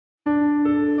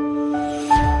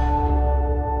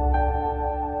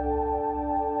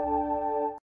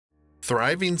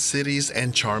Thriving cities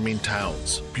and charming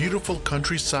towns, beautiful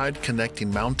countryside connecting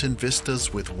mountain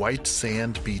vistas with white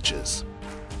sand beaches.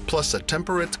 Plus a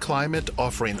temperate climate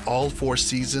offering all 4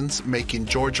 seasons, making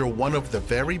Georgia one of the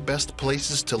very best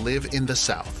places to live in the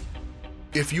South.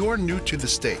 If you are new to the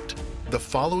state, the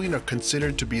following are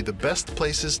considered to be the best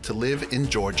places to live in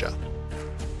Georgia.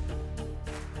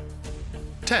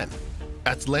 10.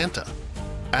 Atlanta.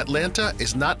 Atlanta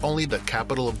is not only the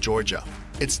capital of Georgia,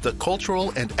 it's the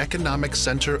cultural and economic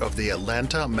center of the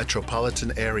Atlanta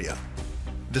metropolitan area.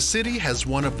 The city has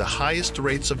one of the highest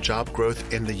rates of job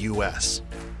growth in the U.S.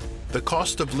 The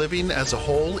cost of living as a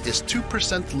whole is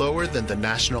 2% lower than the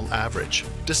national average,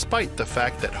 despite the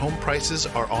fact that home prices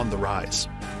are on the rise.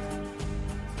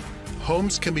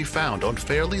 Homes can be found on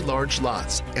fairly large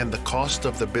lots, and the cost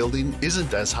of the building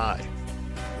isn't as high.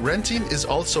 Renting is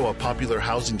also a popular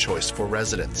housing choice for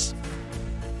residents.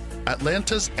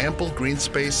 Atlanta's ample green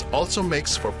space also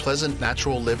makes for pleasant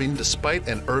natural living despite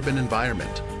an urban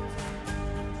environment.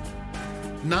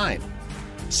 9.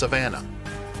 Savannah.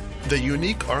 The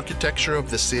unique architecture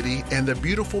of the city and the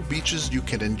beautiful beaches you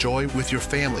can enjoy with your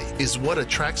family is what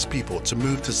attracts people to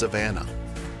move to Savannah.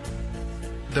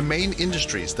 The main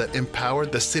industries that empower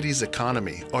the city's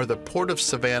economy are the Port of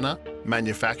Savannah,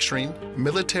 manufacturing,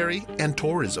 military, and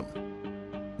tourism.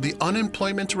 The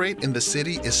unemployment rate in the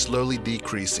city is slowly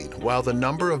decreasing, while the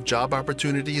number of job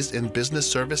opportunities in business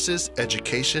services,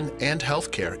 education, and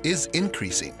healthcare is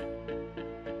increasing.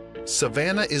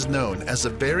 Savannah is known as a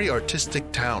very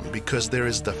artistic town because there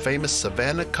is the famous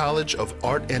Savannah College of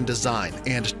Art and Design,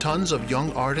 and tons of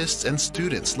young artists and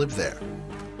students live there.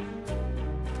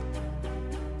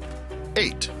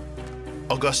 8.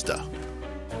 Augusta.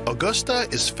 Augusta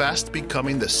is fast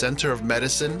becoming the center of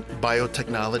medicine,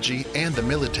 biotechnology, and the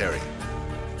military.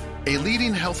 A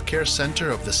leading healthcare center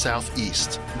of the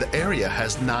Southeast, the area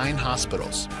has 9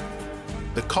 hospitals.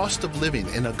 The cost of living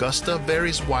in Augusta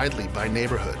varies widely by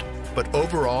neighborhood, but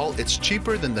overall it's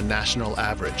cheaper than the national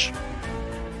average.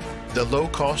 The low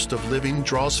cost of living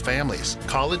draws families,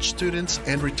 college students,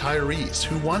 and retirees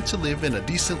who want to live in a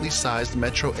decently sized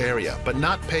metro area but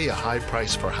not pay a high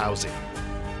price for housing.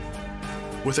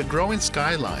 With a growing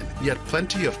skyline, yet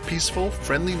plenty of peaceful,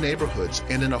 friendly neighborhoods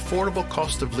and an affordable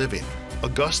cost of living,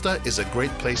 Augusta is a great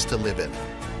place to live in.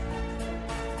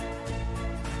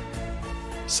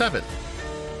 7.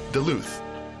 Duluth.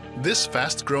 This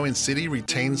fast-growing city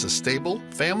retains a stable,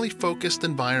 family-focused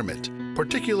environment,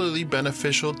 particularly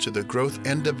beneficial to the growth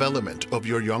and development of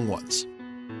your young ones.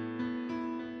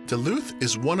 Duluth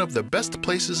is one of the best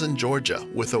places in Georgia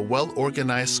with a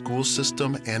well-organized school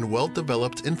system and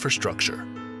well-developed infrastructure.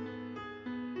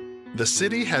 The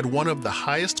city had one of the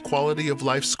highest quality of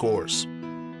life scores.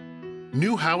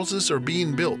 New houses are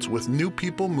being built with new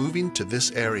people moving to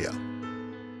this area.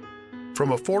 From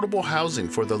affordable housing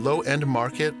for the low-end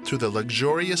market to the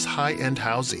luxurious high-end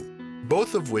housing,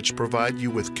 both of which provide you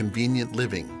with convenient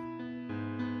living.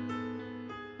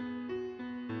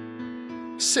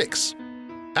 6.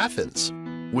 Athens.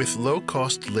 With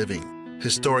low-cost living,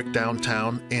 historic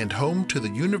downtown, and home to the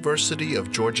University of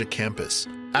Georgia campus,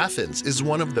 Athens is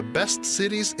one of the best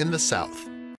cities in the South.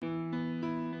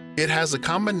 It has a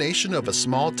combination of a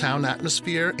small-town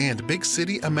atmosphere and big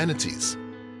city amenities.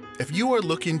 If you are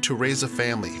looking to raise a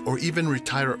family or even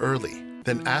retire early,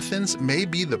 then Athens may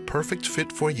be the perfect fit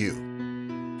for you.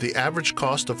 The average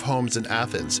cost of homes in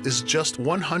Athens is just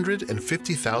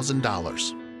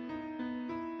 $150,000.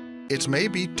 It may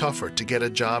be tougher to get a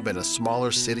job in a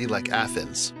smaller city like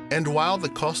Athens, and while the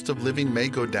cost of living may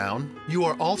go down, you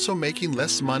are also making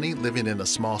less money living in a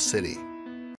small city.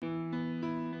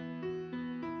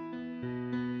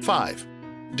 5.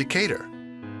 Decatur.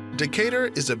 Decatur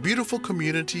is a beautiful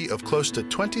community of close to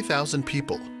 20,000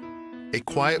 people, a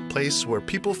quiet place where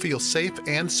people feel safe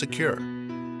and secure.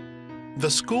 The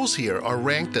schools here are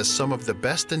ranked as some of the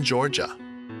best in Georgia,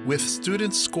 with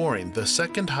students scoring the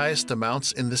second highest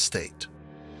amounts in the state.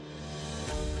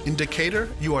 In Decatur,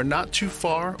 you are not too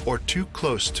far or too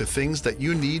close to things that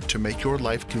you need to make your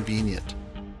life convenient.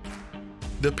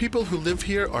 The people who live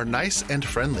here are nice and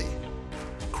friendly.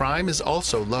 Crime is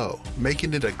also low,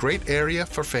 making it a great area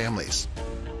for families.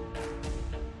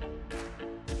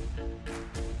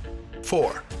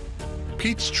 4.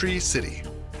 Peachtree City.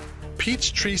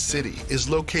 Peachtree City is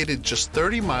located just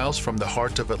 30 miles from the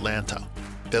heart of Atlanta.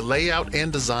 The layout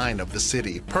and design of the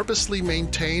city purposely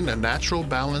maintain a natural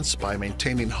balance by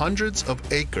maintaining hundreds of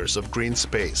acres of green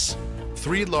space,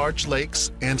 3 large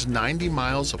lakes, and 90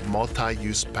 miles of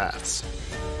multi-use paths.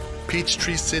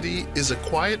 Peachtree City is a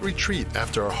quiet retreat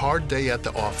after a hard day at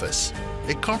the office,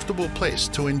 a comfortable place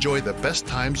to enjoy the best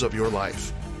times of your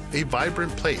life, a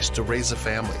vibrant place to raise a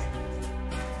family.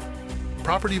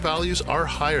 property values are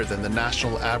higher than the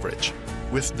national average,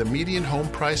 with the median home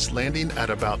price landing at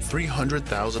about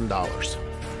 $300,000.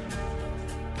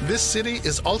 This city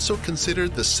is also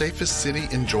considered the safest city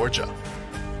in Georgia.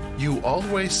 You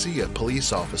always see a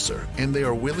police officer, and they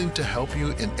are willing to help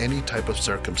you in any type of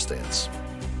circumstance.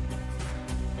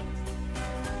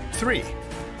 3.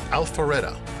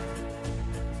 Alpharetta.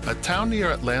 A town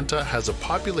near Atlanta has a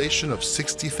population of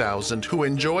 60,000 who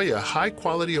enjoy a high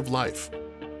quality of life.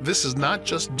 This is not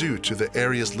just due to the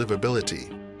area's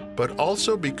livability, but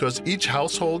also because each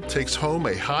household takes home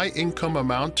a high income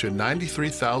amount to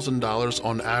 $93,000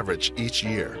 on average each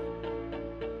year.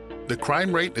 The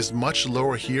crime rate is much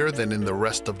lower here than in the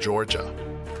rest of Georgia.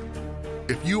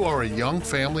 If you are a young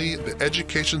family, the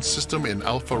education system in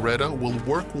Alpharetta will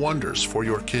work wonders for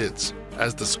your kids,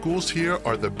 as the schools here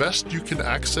are the best you can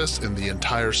access in the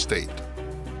entire state.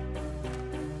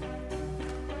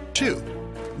 2.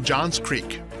 Johns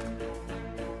Creek.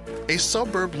 A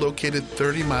suburb located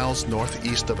 30 miles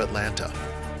northeast of Atlanta.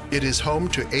 It is home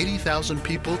to 80,000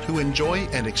 people who enjoy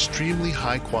an extremely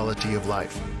high quality of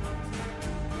life.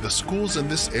 The schools in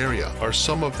this area are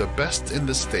some of the best in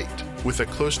the state, with a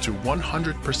close to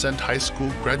 100% high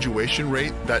school graduation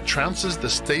rate that trounces the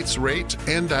state's rate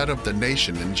and that of the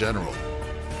nation in general.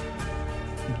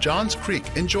 Johns Creek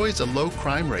enjoys a low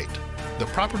crime rate. The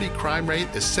property crime rate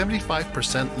is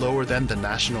 75% lower than the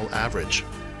national average,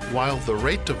 while the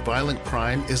rate of violent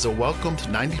crime is a welcomed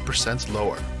 90%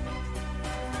 lower.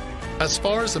 As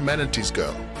far as amenities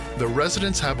go, the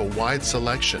residents have a wide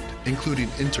selection, including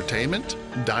entertainment,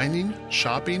 dining,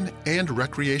 shopping, and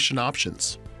recreation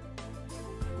options.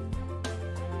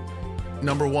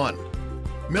 Number 1.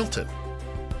 Milton.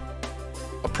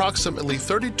 Approximately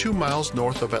 32 miles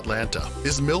north of Atlanta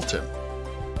is Milton.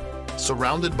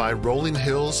 Surrounded by rolling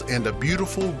hills and a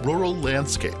beautiful rural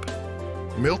landscape,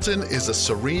 Milton is a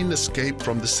serene escape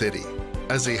from the city.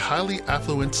 As a highly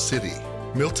affluent city,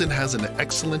 Milton has an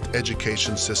excellent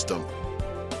education system.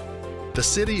 The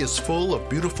city is full of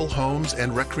beautiful homes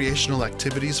and recreational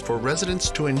activities for residents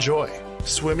to enjoy: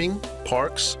 swimming,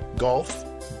 parks, golf,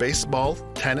 baseball,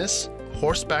 tennis,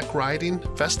 horseback riding,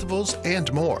 festivals,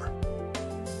 and more.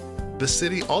 The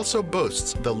city also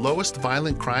boasts the lowest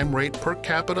violent crime rate per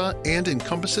capita and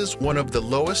encompasses one of the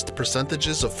lowest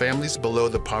percentages of families below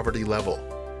the poverty level.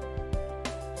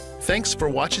 Thanks for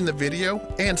watching the video,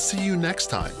 and see you next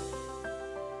time.